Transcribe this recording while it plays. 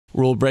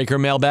Rule breaker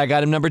mailbag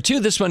item number 2.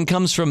 This one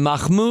comes from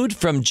Mahmoud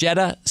from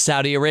Jeddah,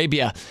 Saudi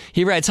Arabia.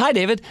 He writes, "Hi,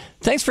 David.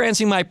 Thanks for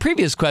answering my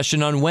previous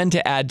question on when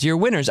to add to your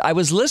winners. I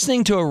was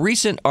listening to a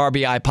recent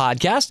RBI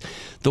podcast,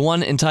 the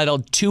one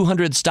entitled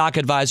 200 Stock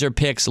Advisor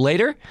Picks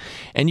Later,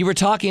 and you were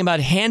talking about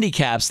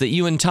handicaps that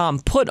you and Tom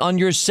put on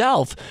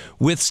yourself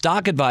with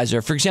Stock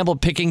Advisor. For example,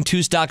 picking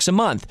 2 stocks a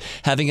month,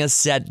 having a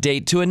set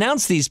date to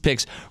announce these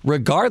picks,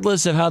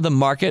 regardless of how the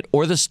market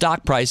or the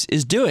stock price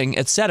is doing,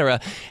 etc.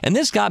 And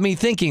this got me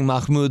thinking,"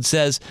 Mahmoud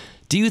says,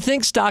 "do you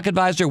think Stock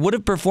Advisor would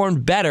have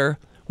performed better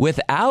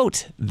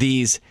without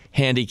these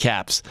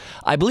handicaps?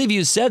 I believe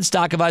you said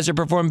Stock Advisor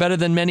performed better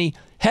than many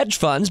hedge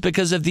funds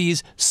because of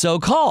these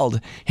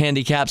so-called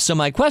handicaps. So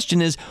my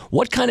question is,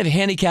 what kind of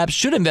handicaps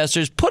should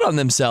investors put on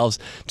themselves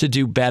to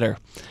do better?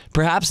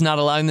 Perhaps not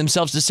allowing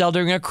themselves to sell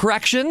during a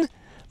correction?"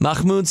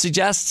 Mahmoud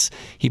suggests.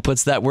 He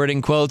puts that word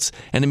in quotes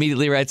and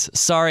immediately writes,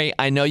 "Sorry,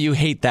 I know you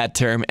hate that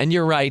term, and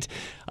you're right.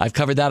 I've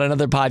covered that on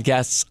other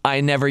podcasts. I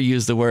never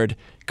use the word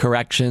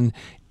correction.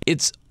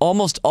 It's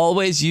almost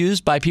always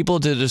used by people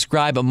to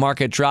describe a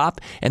market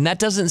drop, and that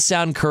doesn't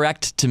sound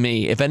correct to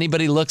me. If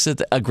anybody looks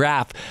at a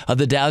graph of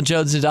the Dow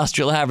Jones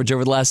Industrial Average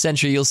over the last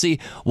century, you'll see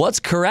what's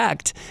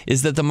correct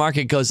is that the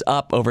market goes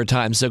up over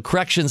time. So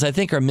corrections, I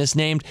think, are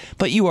misnamed,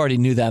 but you already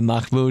knew that,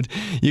 Mahmoud.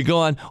 You go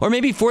on. Or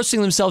maybe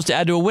forcing themselves to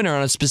add to a winner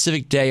on a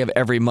specific day of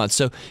every month.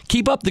 So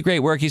keep up the great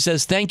work." He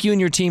says, "Thank you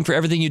and your team for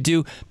everything you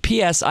do.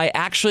 P.S. I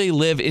actually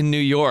live in New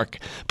York,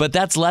 but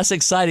that's less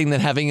exciting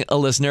than having a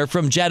listener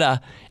from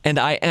Jeddah, and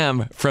I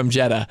am from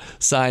Jeddah."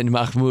 Signed,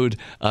 Mahmoud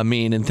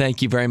Amin. And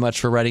thank you very much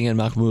for writing in,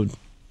 Mahmoud.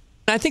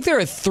 I think there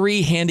are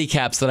 3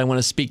 handicaps that I want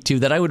to speak to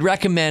that I would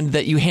recommend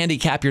that you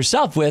handicap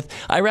yourself with.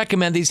 I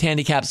recommend these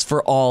handicaps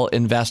for all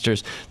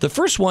investors. The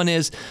first one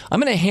is, I'm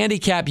going to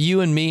handicap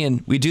you and me,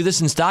 and we do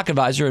this in Stock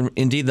Advisor and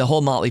indeed the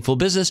whole Motley Fool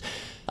business.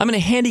 I'm going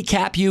to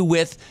handicap you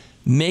with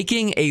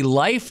making a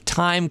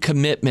lifetime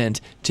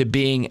commitment to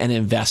being an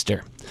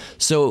investor.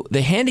 So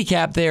the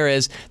handicap there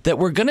is that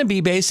we're going to be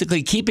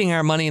basically keeping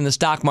our money in the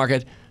stock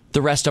market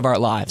the rest of our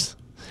lives.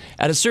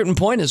 At a certain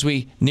point, as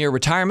we near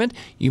retirement,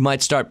 you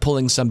might start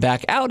pulling some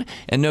back out,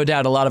 and no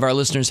doubt a lot of our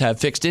listeners have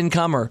fixed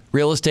income or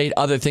real estate,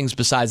 other things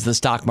besides the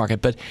stock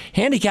market. But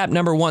handicap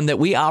number 1 that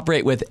we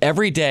operate with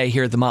every day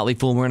here at the Motley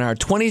Fool, we're in our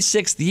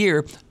 26th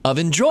year of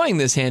enjoying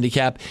this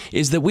handicap,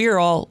 is that we are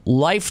all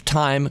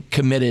lifetime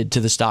committed to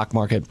the stock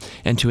market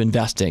and to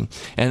investing.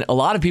 And a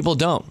lot of people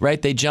don't,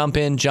 right? They jump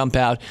in, jump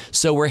out.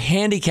 So we're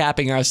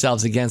handicapping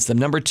ourselves against them.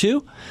 Number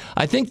 2,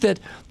 I think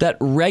that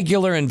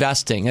regular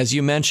investing, as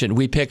you mentioned,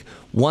 we pick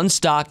 1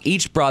 stock,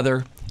 each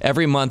brother,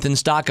 every month in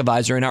Stock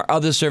Advisor, and our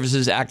other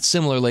services act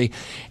similarly.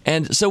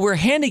 And so we're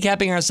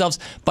handicapping ourselves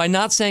by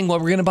not saying, well,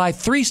 we're going to buy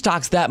 3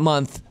 stocks that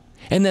month,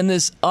 and then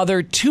this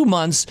other 2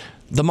 months,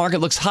 the market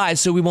looks high,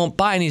 so we won't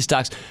buy any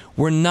stocks.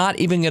 We're not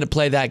even going to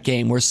play that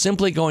game. We're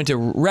simply going to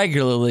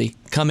regularly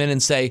come in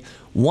and say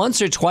once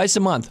or twice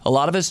a month. A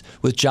lot of us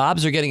with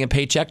jobs are getting a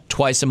paycheck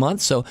twice a month,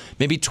 so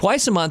maybe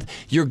twice a month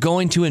you're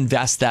going to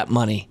invest that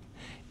money.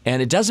 And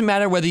it doesn't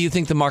matter whether you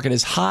think the market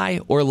is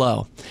high or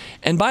low.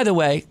 And by the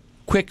way,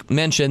 quick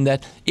mention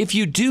that if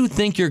you do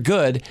think you're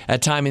good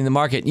at timing the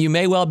market, you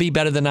may well be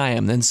better than I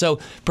am. And so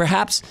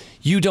perhaps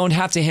you don't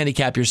have to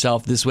handicap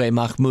yourself this way,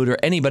 Mahmoud, or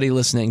anybody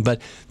listening.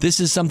 But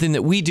this is something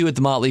that we do at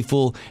the Motley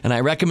Fool, and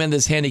I recommend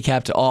this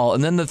handicap to all.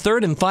 And then the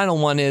third and final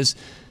one is,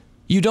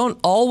 you don't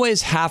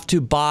always have to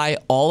buy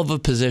all of a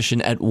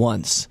position at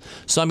once.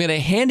 So I'm going to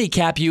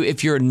handicap you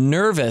if you're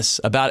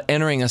nervous about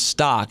entering a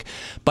stock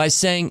by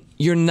saying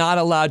you're not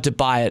allowed to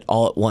buy it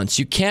all at once.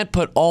 You can't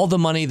put all the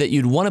money that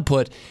you'd want to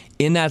put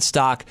in that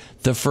stock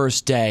the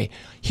first day.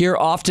 Here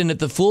often at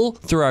The Fool,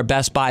 through our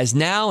Best Buys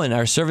Now and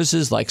our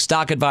services like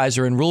Stock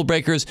Advisor and Rule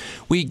Breakers,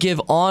 we give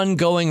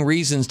ongoing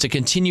reasons to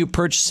continue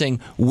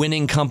purchasing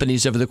winning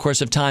companies over the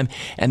course of time.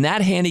 And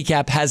that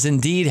handicap has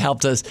indeed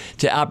helped us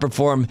to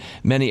outperform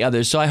many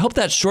others. So I hope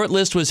that short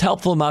list was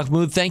helpful,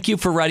 Mahmoud. Thank you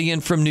for writing in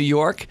from New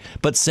York,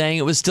 but saying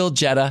it was still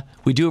Jeddah.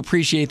 We do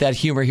appreciate that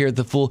humor here at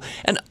The Fool.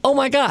 And oh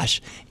my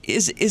gosh,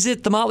 is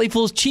it the Motley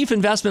Fool's Chief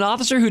Investment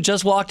Officer who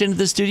just walked into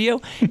the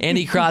studio?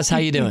 Andy Cross, how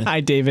you doing?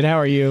 Hi, David. How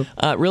are you?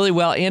 Really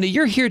well. Andy,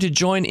 you're here to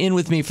join in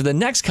with me for the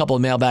next couple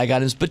of mailbag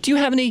items, but do you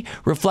have any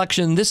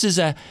reflection?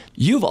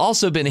 You've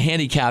also been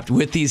handicapped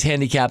with these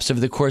handicaps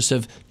over the course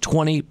of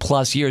 20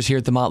 plus years here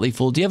at the Motley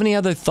Fool. Do you have any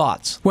other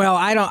thoughts? Well,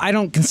 I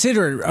don't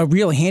consider it a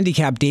real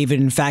handicap,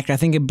 David. In fact, I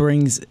think it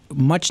brings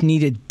much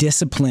needed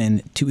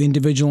discipline to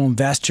individual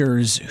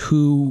investors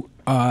who,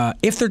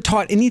 if they're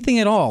taught anything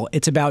at all,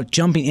 it's about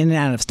jumping in and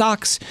out of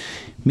stocks,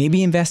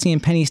 maybe investing in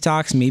penny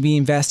stocks, maybe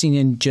investing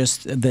in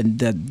just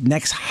the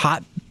next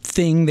hot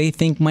thing they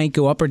think might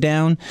go up or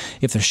down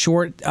if they're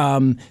short.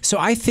 So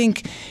I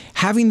think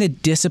having the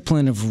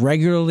discipline of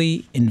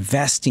regularly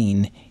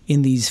investing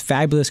in these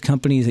fabulous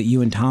companies that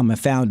you and Tom have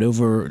found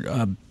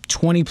over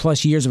 20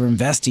 plus years of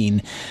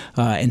investing,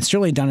 and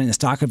certainly done it in a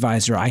stock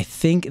advisor, I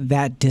think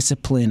that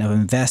discipline of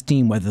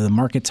investing, whether the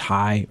market's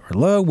high or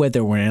low,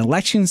 whether we're in an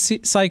election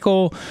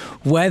cycle,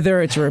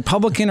 whether it's a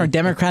Republican or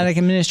Democratic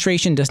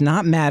administration, does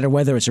not matter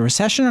whether it's a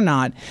recession or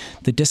not,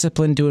 the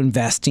discipline to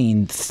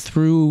investing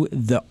through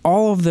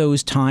all of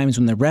those times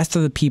when the rest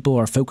of the people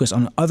are focused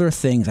on other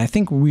things, I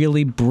think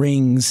really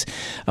brings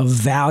a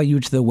value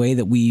to the way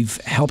that we've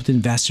helped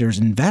investors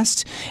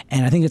invest.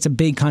 And I think it's a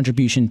big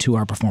contribution to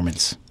our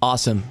performance.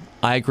 Awesome.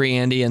 I agree,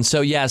 Andy. And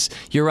so, yes,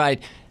 you're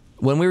right.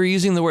 When we were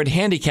using the word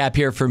handicap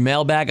here for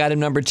mailbag item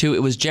number 2, it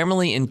was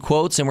generally in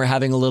quotes, and we're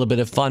having a little bit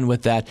of fun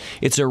with that.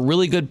 It's a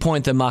really good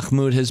point that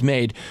Mahmoud has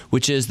made,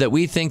 which is that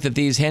we think that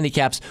these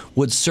handicaps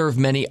would serve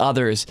many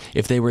others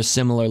if they were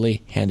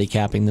similarly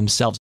handicapping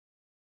themselves.